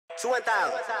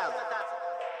50,000.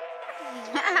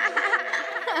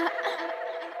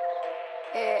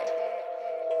 Yeah.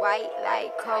 White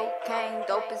like cocaine,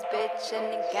 dopest bitch in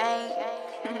the game.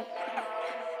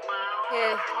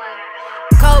 Yeah.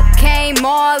 Cocaine,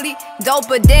 Marley,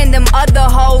 doper than them other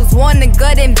hoes. Want a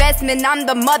good investment, I'm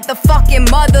the motherfucking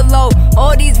motherload.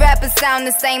 All these rappers sound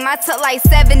the same, I took like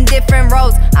 7 different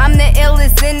roles. I'm the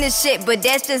illest in this shit, but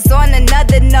that's just on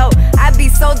another note. I be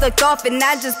so ducked off and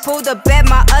I just pulled up at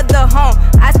my other home.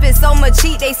 I spent so much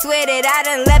heat, they swear that I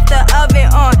done left the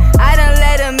oven on. I done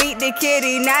let him eat the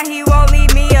kitty, now he won't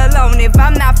leave me alone. If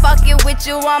I'm not fucking with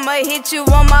you, I'ma hit you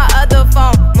on my other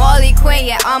phone. Marlei Qwinn,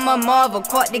 yeah, I'm a marvel.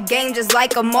 Caught the game just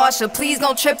like a marshal. Please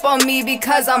don't trip on me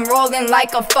because I'm rolling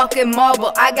like a fucking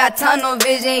marble. I got tunnel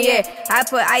vision, yeah. I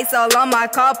put ice all on my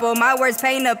carpal. My words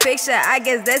paint a picture, I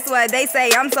guess that's why they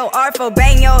say I'm so artful.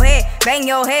 Bang your head, bang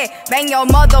your head, bang your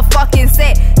motherfucking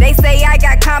set. They say I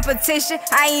got competition,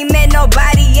 I ain't met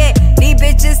nobody yet. These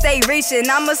bitches stay reaching,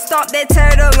 I'ma stomp that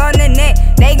turtle on the neck.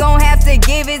 They gon' have to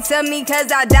give it to me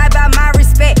cause I die by my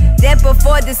respect. Death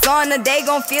before dishonor, they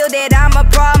gon' feel that I'm a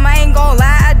problem. I ain't gon'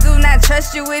 lie, I do not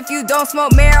trust you if you don't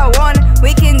smoke marijuana.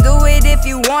 We can do it if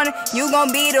you want it, you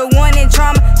gon' be the one in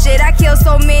trauma. Shit, I kill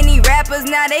so many rappers,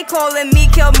 now they calling me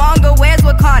Killmonger. Where's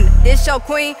Wakanda? This your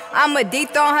queen, I'ma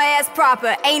dethrone her ass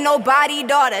proper. Ain't nobody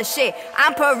daughter, shit.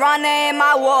 I'm piranha in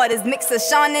my waters, mix of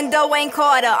Sean and Dwayne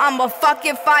Carter. I'm a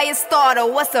fucking fire starter.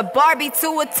 What's a Barbie to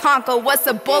a Tonka? What's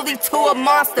a bully to a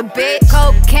monster, bitch?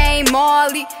 Cocaine,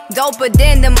 Marley, doper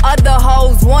than them other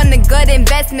hoes. Want a good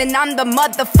investment, I'm the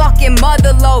motherfucking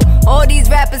motherload. All these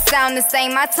rappers sound the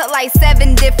same, I took like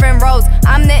 7 different roles.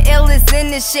 I'm the illest in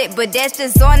this shit, but that's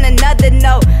just on another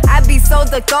note. I be so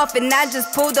ducked off and I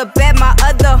just pulled up at my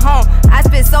other home. I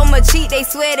spent so much heat, they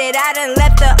swear that I done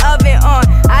left the oven on.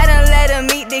 I done let him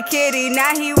eat the kitty,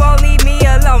 now he won't leave me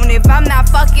alone. If I'm not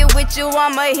fucking with you,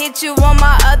 I'ma hit you on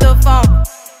my other phone.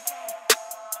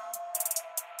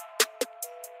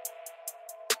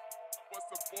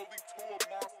 What's a bully to a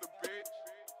monster, bitch?